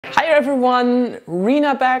Hi everyone,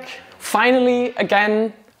 Rena back, finally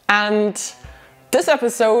again, and this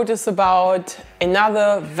episode is about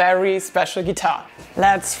another very special guitar.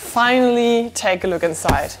 Let's finally take a look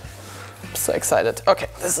inside. I'm so excited. Okay,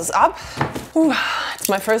 this is up. Ooh, it's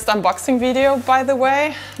my first unboxing video, by the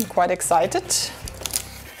way. I'm quite excited.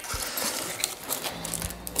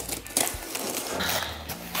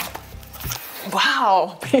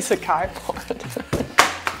 Wow, piece of cardboard.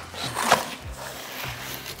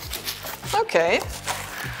 Okay,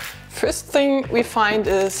 first thing we find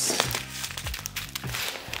is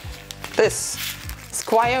this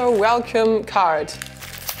Squier welcome card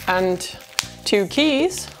and 2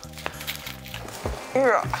 keys.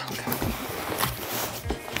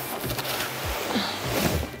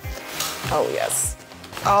 Oh yes.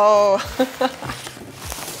 Oh.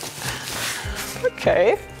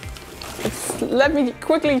 Okay. Let me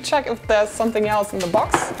quickly check if there's something else in the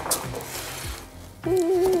box.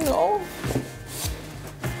 No.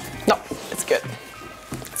 No, it's good.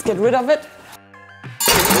 Let's get rid of it.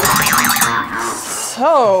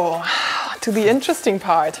 So, to the interesting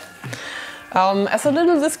part. As a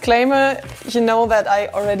little disclaimer, you know that I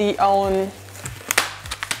already own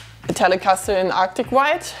a Telecaster in Arctic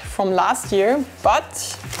White from last year,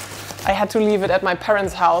 but I had to leave it at my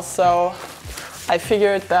parents' house, so I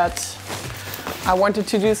figured that I wanted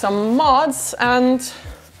to do some mods, and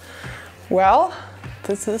well,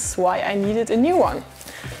 this is why I needed a new one.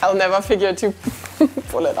 I'll never figure to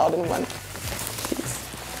pull it out in one piece.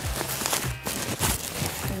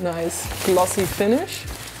 Nice glossy finish.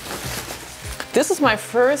 This is my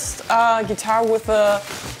first guitar with a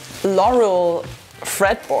Laurel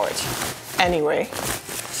fretboard. Anyway.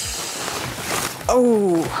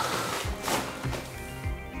 Oh.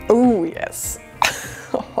 Oh yes.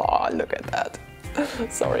 Oh, look at that.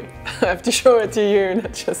 Sorry, I have to show it to you,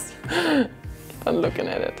 not just keep on looking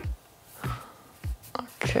at it.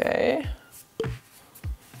 Okay.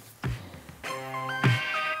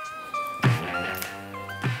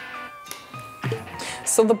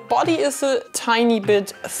 So the body is a tiny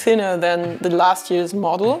bit thinner than the last year's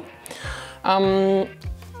model.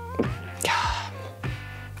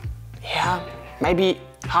 Yeah, maybe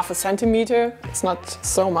half a centimeter. It's not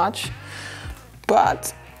so much,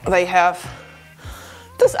 but they have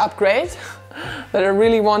this upgrade that I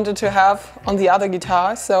really wanted to have on the other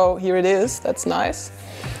guitar, so here it is. That's nice.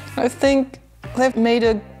 I think they've made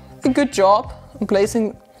a good job in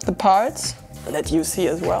placing the parts. Let you see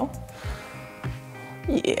as well.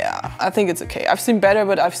 Yeah, I think it's okay. I've seen better,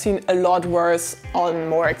 but I've seen a lot worse on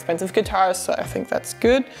more expensive guitars, so I think that's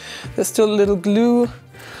good. There's still a little glue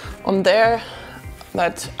on there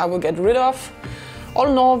that I will get rid of.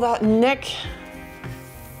 All in all, the neck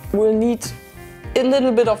will need a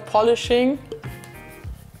little bit of polishing.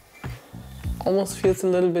 Almost feels a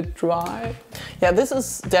little bit dry. Yeah, this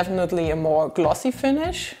is definitely a more glossy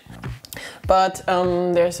finish, but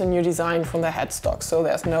there's a new design from the headstock, so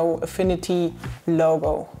there's no Affinity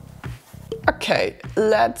logo. Okay,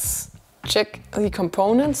 let's check the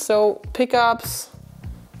components. So pickups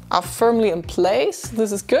are firmly in place.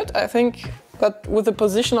 This is good. I think that with the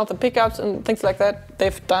position of the pickups and things like that,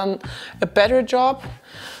 they've done a better job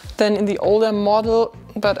than in the older model,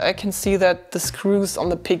 but I can see that the screws on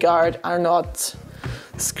the pickguard are not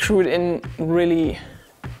screwed in really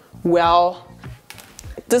well.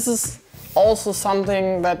 This is also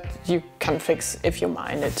something that you can fix if you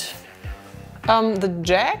mind it. The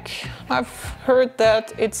jack, I've heard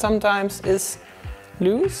that it sometimes is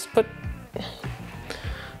loose, but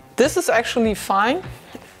this is actually fine.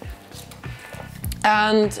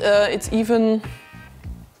 And it's even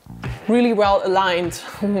really well aligned,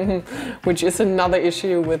 which is another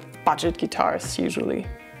issue with budget guitars usually.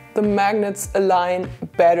 The magnets align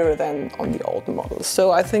better than on the old models,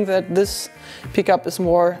 so I think that this pickup is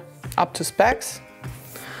more up to specs.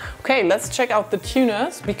 Okay, let's check out the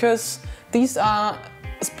tuners, because these are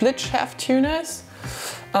split shaft tuners.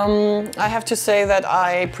 I have to say that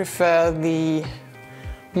I prefer the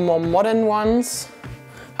more modern ones.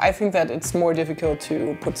 I think that it's more difficult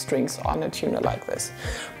to put strings on a tuner like this.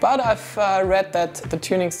 But I've read that the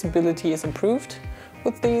tuning stability is improved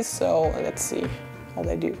with these, so let's see how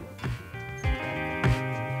they do.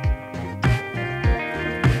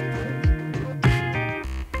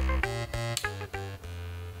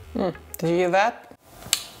 Did you hear that?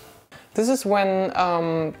 This is when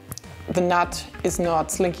the nut is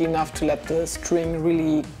not slinky enough to let the string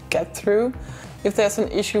really get through. If there's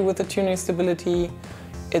an issue with the tuning stability,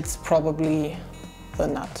 it's probably the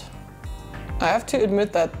nut. I have to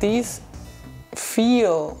admit that these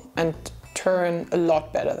feel and turn a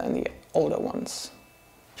lot better than the older ones.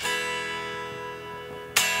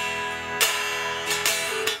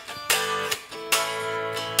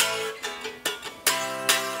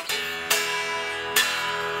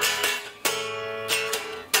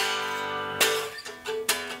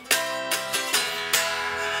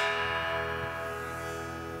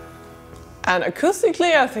 And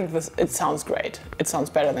acoustically, I think it sounds great. It sounds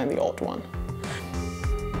better than the old one.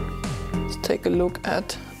 Let's take a look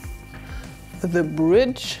at the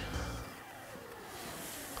bridge.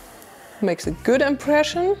 Makes a good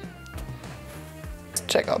impression. Let's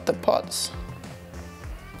check out the pots.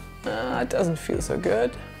 It doesn't feel so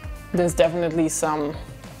good. There's definitely some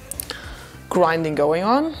grinding going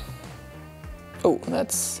on. Oh,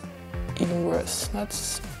 that's even worse.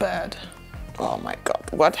 That's bad. Oh my god,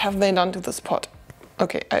 what have they done to this pot?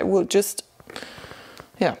 Okay, I will just,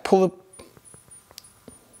 yeah, pull the...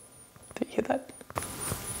 Did you hear that?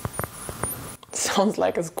 Sounds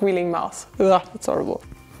like a squealing mouse. Ugh, that's horrible.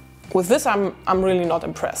 With this, I'm really not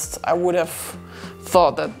impressed. I would have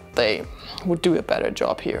thought that they would do a better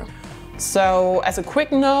job here. So, as a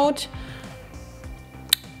quick note,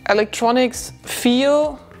 electronics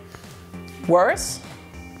feel worse.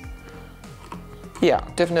 Yeah,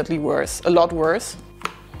 definitely worse, a lot worse.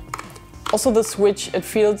 Also the switch, it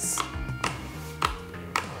feels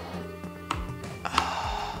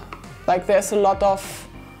like there's a lot of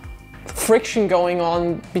friction going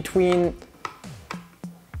on between,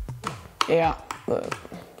 yeah, the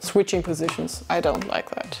switching positions. I don't like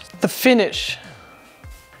that. The finish.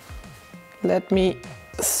 Let me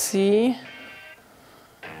see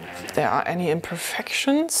if there are any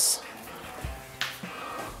imperfections.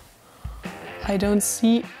 I don't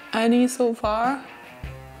see any so far.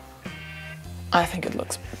 I think it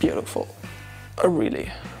looks beautiful,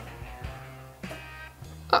 really.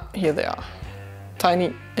 Ah, here they are.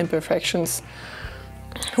 Tiny imperfections.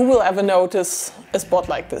 Who will ever notice a spot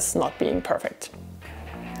like this not being perfect?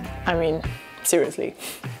 I mean, seriously.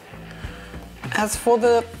 As for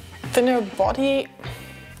the thinner body,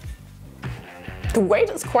 the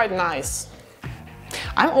weight is quite nice.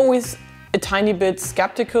 I'm always a tiny bit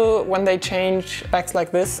skeptical when they change backs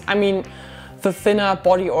like this. I mean, the thinner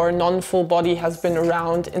body or non-full body has been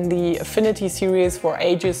around in the Affinity series for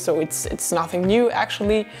ages, so it's nothing new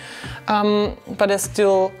actually. But I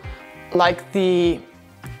still like the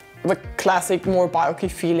classic, more bulky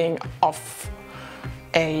feeling of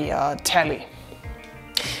a Tele.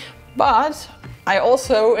 But I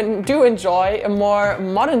also do enjoy a more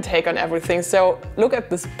modern take on everything. So look at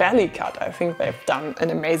this belly cut. I think they've done an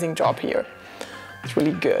amazing job here. It's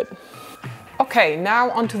really good. Okay, now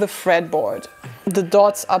onto the fretboard. The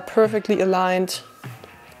dots are perfectly aligned,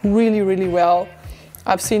 really, really well.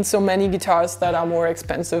 I've seen so many guitars that are more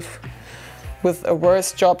expensive with a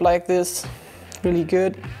worse job like this. Really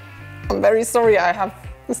good. I'm very sorry, I have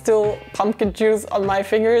still pumpkin juice on my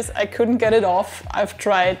fingers. I couldn't get it off. I've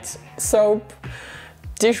tried soap,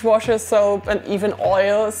 dishwasher soap, and even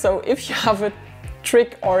oil. So if you have a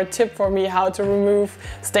trick or a tip for me how to remove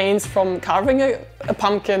stains from carving a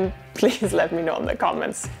pumpkin, please let me know in the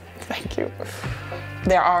comments. Thank you.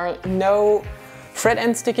 There are no fret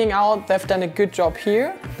ends sticking out. They've done a good job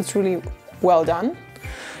here. It's really well done.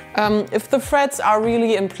 If the frets are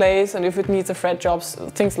really in place and if it needs a fret jobs,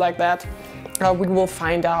 things like that, we will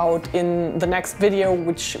find out in the next video,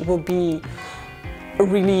 which will be a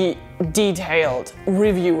really detailed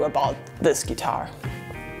review about this guitar.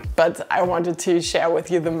 But I wanted to share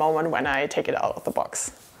with you the moment when I take it out of the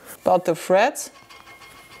box. About the frets,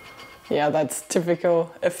 yeah, that's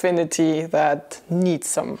typical Affinity that needs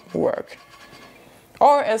some work.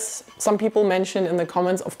 Or as some people mentioned in the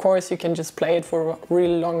comments, of course you can just play it for a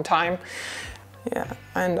really long time. Yeah,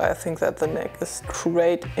 and I think that the neck is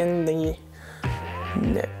straight in the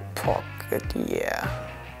neck pocket, yeah.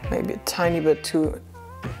 Maybe a tiny bit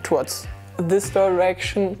towards this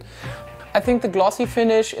direction. I think the glossy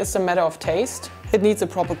finish is a matter of taste. It needs a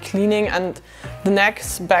proper cleaning, and the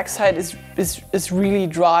neck's backside is really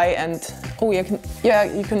dry, and oh, you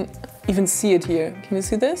can even see it here. Can you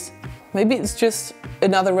see this? Maybe it's just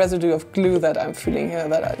another residue of glue that I'm feeling here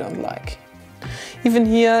that I don't like. Even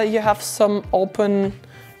here you have some open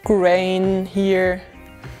grain here,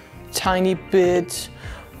 tiny bit.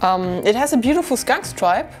 It has a beautiful skunk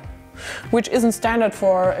stripe, which isn't standard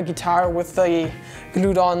for a guitar with the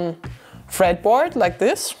glued-on fretboard like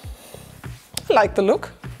this. I like the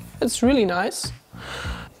look, it's really nice.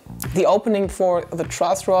 The opening for the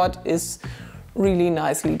truss rod is really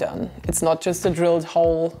nicely done. It's not just a drilled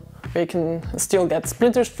hole where you can still get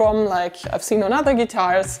splinters from, like I've seen on other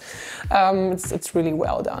guitars. It's really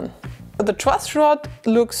well done. The truss rod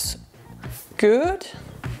looks good.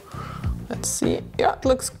 Let's see, yeah, it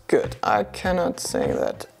looks good. I cannot say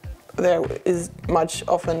that there is much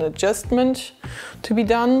of an adjustment to be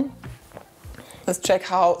done. Let's check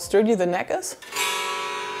how sturdy the neck is.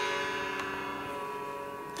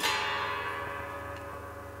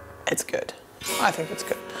 It's good. I think it's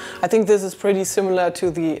good. I think this is pretty similar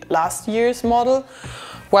to the last year's model.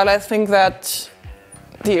 While I think that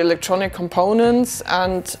the electronic components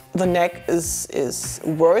and the neck is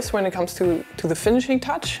worse when it comes to the finishing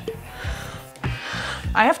touch.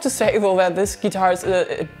 I have to say though that this guitar is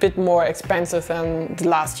a bit more expensive than the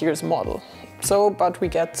last year's model. So, but we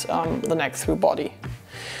get the neck through body.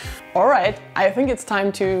 Alright, I think it's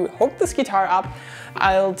time to hook this guitar up.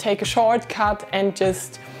 I'll take a shortcut and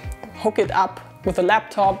just hook it up with a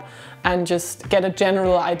laptop and just get a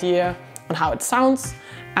general idea on how it sounds.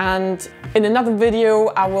 And in another video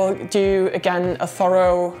I will do again a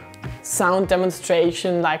thorough sound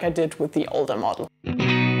demonstration like I did with the older model.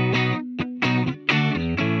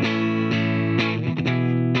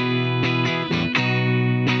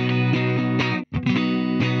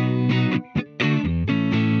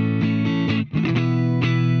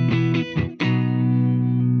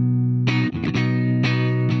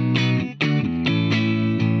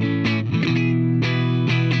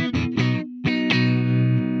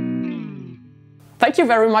 Thank you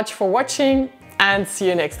very much for watching and see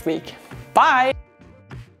you next week. Bye!